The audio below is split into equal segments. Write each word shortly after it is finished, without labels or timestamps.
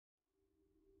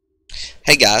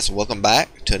Hey guys, welcome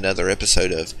back to another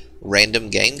episode of Random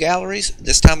Game Galleries.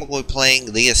 This time we're going to be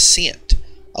playing the Ascent.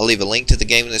 I'll leave a link to the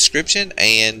game in the description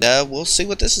and we'll see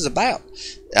what this is about.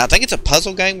 I think it's a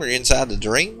puzzle game where you're inside the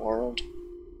dream world.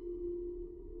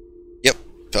 Yep,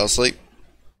 fell asleep.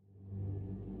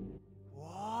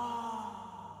 Wow!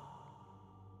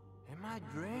 Am I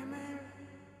dreaming?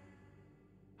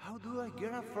 How do I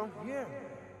get up from here?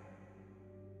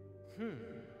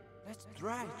 Let's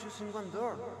try choosing one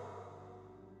door.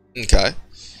 Okay,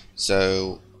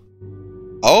 so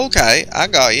okay, I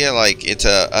got you. Like it's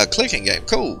a clicking game,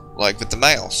 cool. Like with the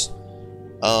mouse.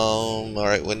 All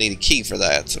right, we'll need a key for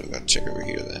that, so we're gonna check over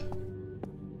here then.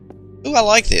 Ooh, I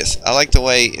like this. I like the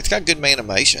way it's got good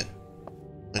animation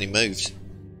when he moves.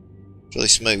 It's really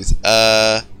smooth.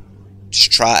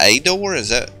 Just try a door. Is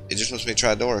that it? Just wants me to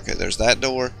try a door. Okay, there's that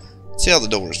door. Let's see all the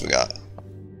doors we got.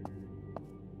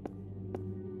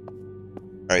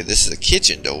 All right, this is a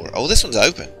kitchen door. Oh, this one's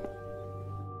open.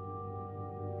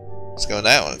 Let's go in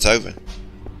that one. It's open.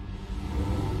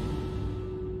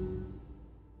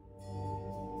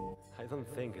 I don't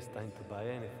think it's time to buy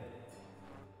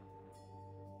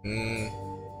anything.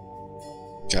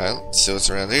 Okay, let's see what's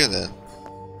around here then.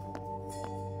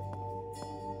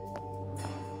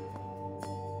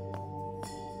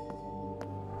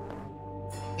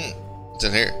 What's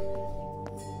in here?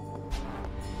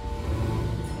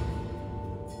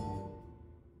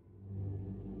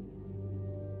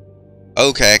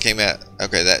 Okay, I came out.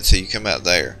 Okay, so you come out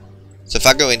there. So if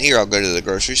I go in here, I'll go to the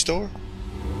grocery store.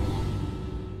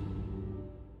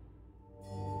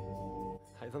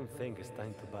 I don't think it's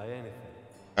time to buy anything.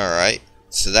 Alright,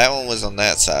 so that one was on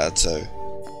that side, so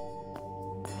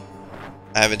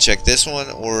I haven't checked this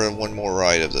one or one more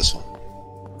right of this one.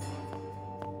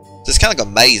 So it's kind of like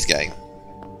a maze game,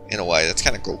 in a way. That's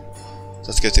kind of cool. So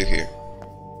let's go through here.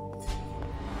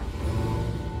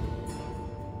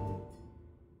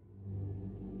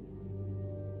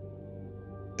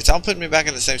 It's all putting me back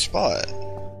in the same spot.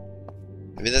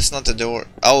 Maybe that's not the door.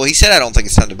 Oh, he said I don't think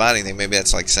it's time to buy anything. Maybe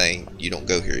that's like saying you don't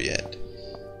go here yet.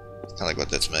 It's kind of like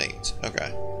what this means.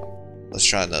 Okay. Let's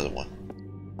try another one.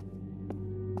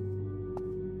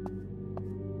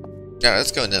 Alright,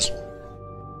 let's go in this one.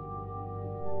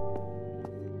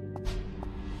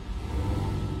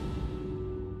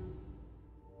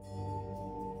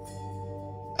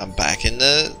 I'm back in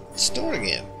the store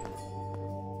again.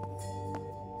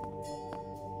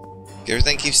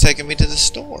 Everything keeps taking me to the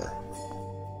store.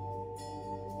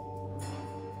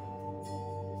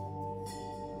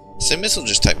 So this will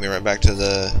just take me right back to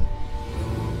the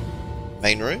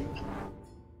main room.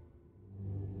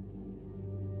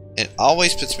 It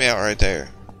always puts me out right there.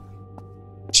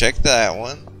 Check that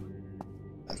one.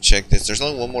 I've checked this. There's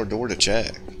only one more door to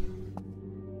check.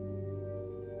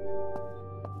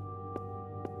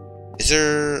 Is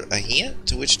there a hint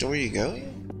to which door you go in?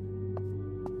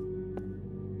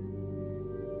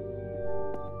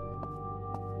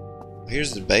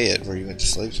 Here's the bed where you went to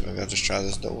sleep, so maybe I'll just try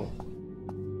this door.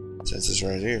 Since it's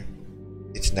right here.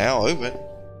 It's now open.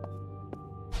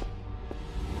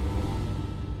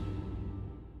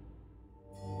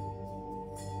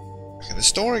 Back in the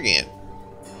store again.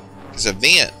 There's a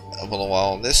vent up on the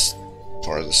wall in this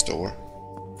part of the store.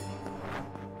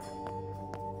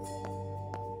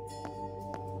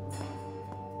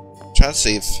 Try to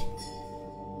see if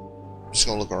I'm just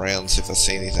gonna look around and see if I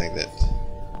see anything that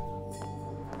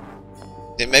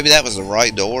maybe that was the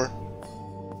right door.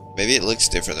 Maybe it looks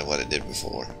different than what it did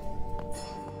before.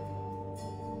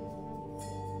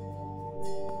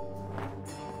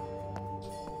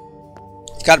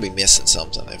 It's got to be missing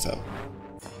something.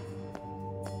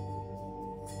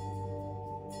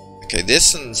 Okay,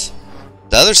 this one's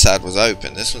the other side was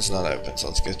open. This one's not open, so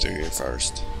let's go through here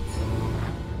first.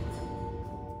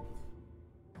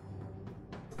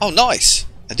 Oh, nice!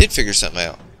 I did figure something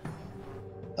out.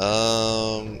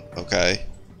 Okay.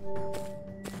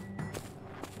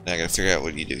 Now I gotta figure out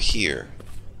what you do here.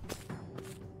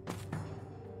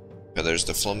 Okay, there's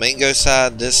the flamingo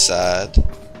side, this side.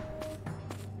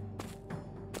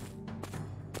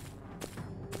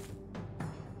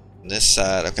 And this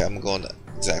side, okay, I'm going the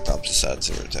exact opposite sides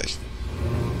of rotation.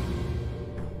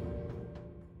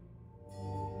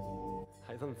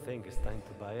 I don't think it's time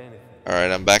to buy anything. Alright,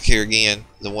 I'm back here again.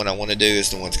 The one I want to do is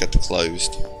the one that's got the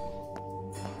closed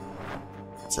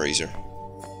freezer.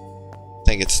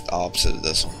 I think it's the opposite of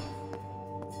this one.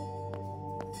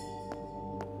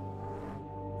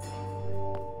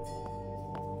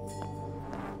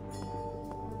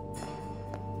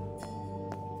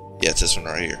 Yeah, it's this one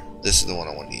right here. This is the one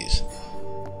I want to use.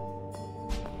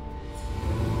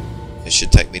 It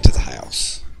should take me to the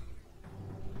house.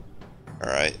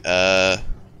 Alright, I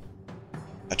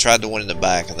tried the one in the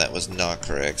back and that was not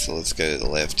correct, so let's go to the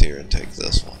left here and take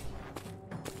this one.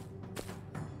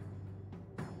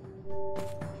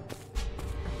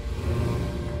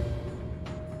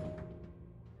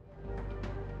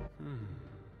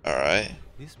 Alright.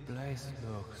 This place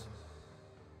looks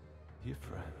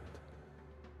different.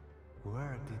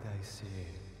 Where did I see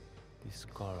these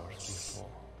colors before?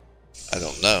 I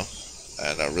don't know.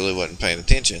 And I really wasn't paying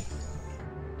attention.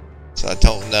 So I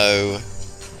don't know.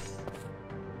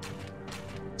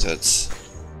 So it's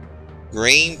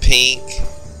green, pink,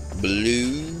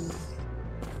 blue,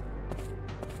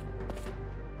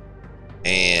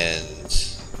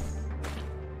 and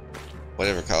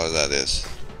whatever color that is.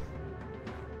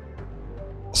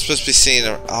 I'm supposed to be seeing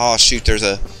a, oh shoot, there's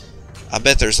a, I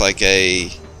bet there's like a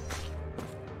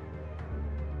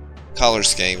color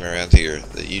scheme around here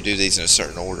that you do these in a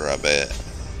certain order, I bet.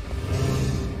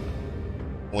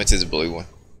 Went to the blue one.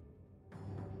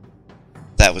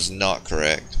 That was not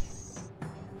correct.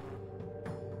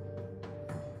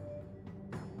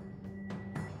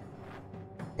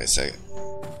 Wait a second.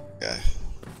 Okay.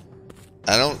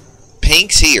 I don't,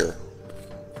 pink's here.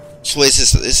 So this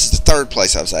is the third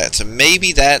place I was at. So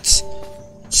maybe that's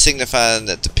signifying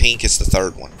that the pink is the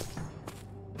third one.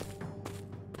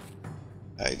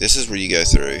 Alright, this is where you go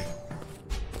through.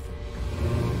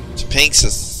 So pink's the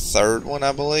third one,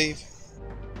 I believe.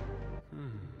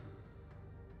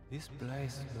 This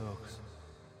place looks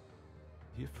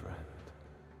different.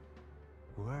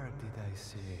 Where did I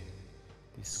see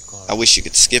this color? I wish you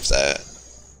could skip that.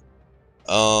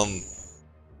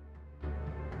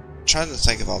 Trying to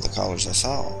think of all the colors I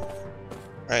saw.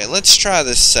 Alright, let's try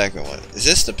this second one. Is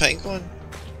this the pink one?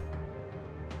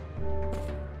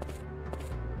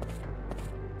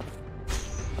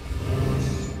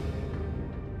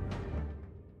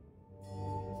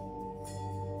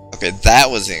 Okay, that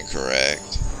was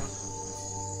incorrect.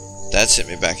 That sent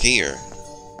me back here.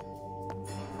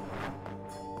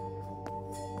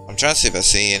 I'm trying to see if I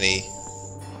see any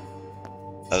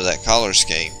of that color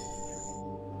scheme.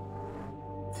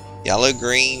 Yellow,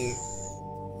 green.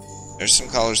 There's some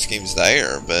color schemes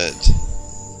there, but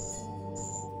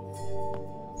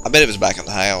I bet it was back in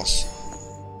the house.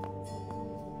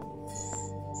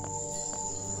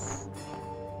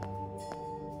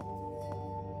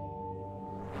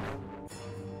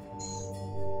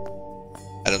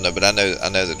 I don't know, but I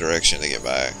know the direction to get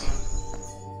back.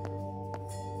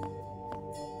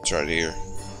 It's right here.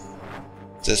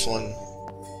 This one.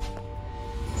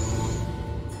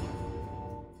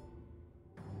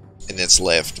 And it's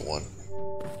left one.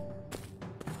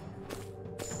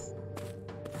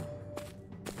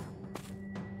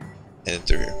 And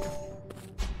through here.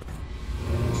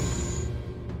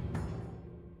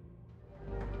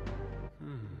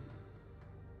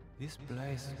 This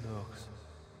place looks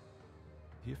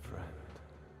different.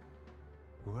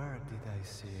 Where did I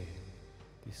see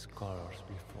these colors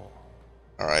before?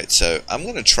 Alright, so I'm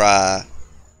gonna try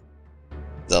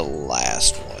the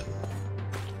last one.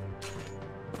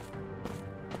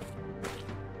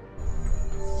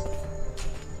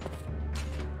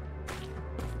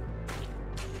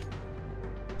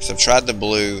 So I've tried the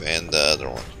blue and the other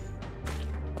one.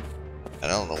 I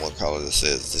don't know what color this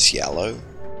is. Is this yellow?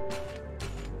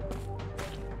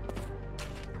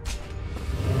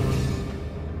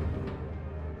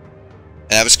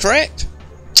 And I was correct.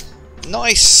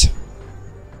 Nice.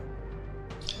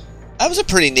 That was a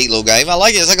pretty neat little game. I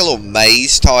like it. It's like a little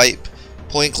maze type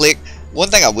point and click. One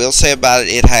thing I will say about it,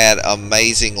 it had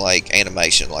amazing like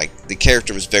animation. Like the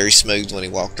character was very smooth when he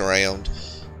walked around.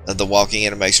 The walking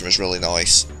animation was really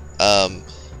nice.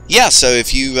 Yeah, so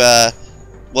if you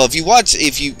well, if you want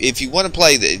to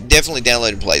play, definitely download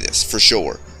and play this for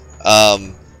sure.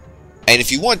 And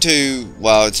if you want to,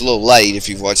 well, it's a little late if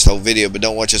you've watched the whole video, but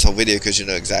don't watch this whole video because you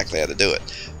know exactly how to do it.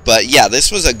 But yeah,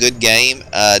 this was a good game.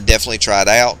 Definitely try it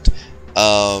out.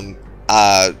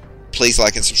 Please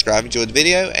like and subscribe, enjoy the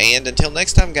video, and until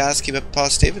next time, guys, keep up the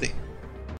positivity.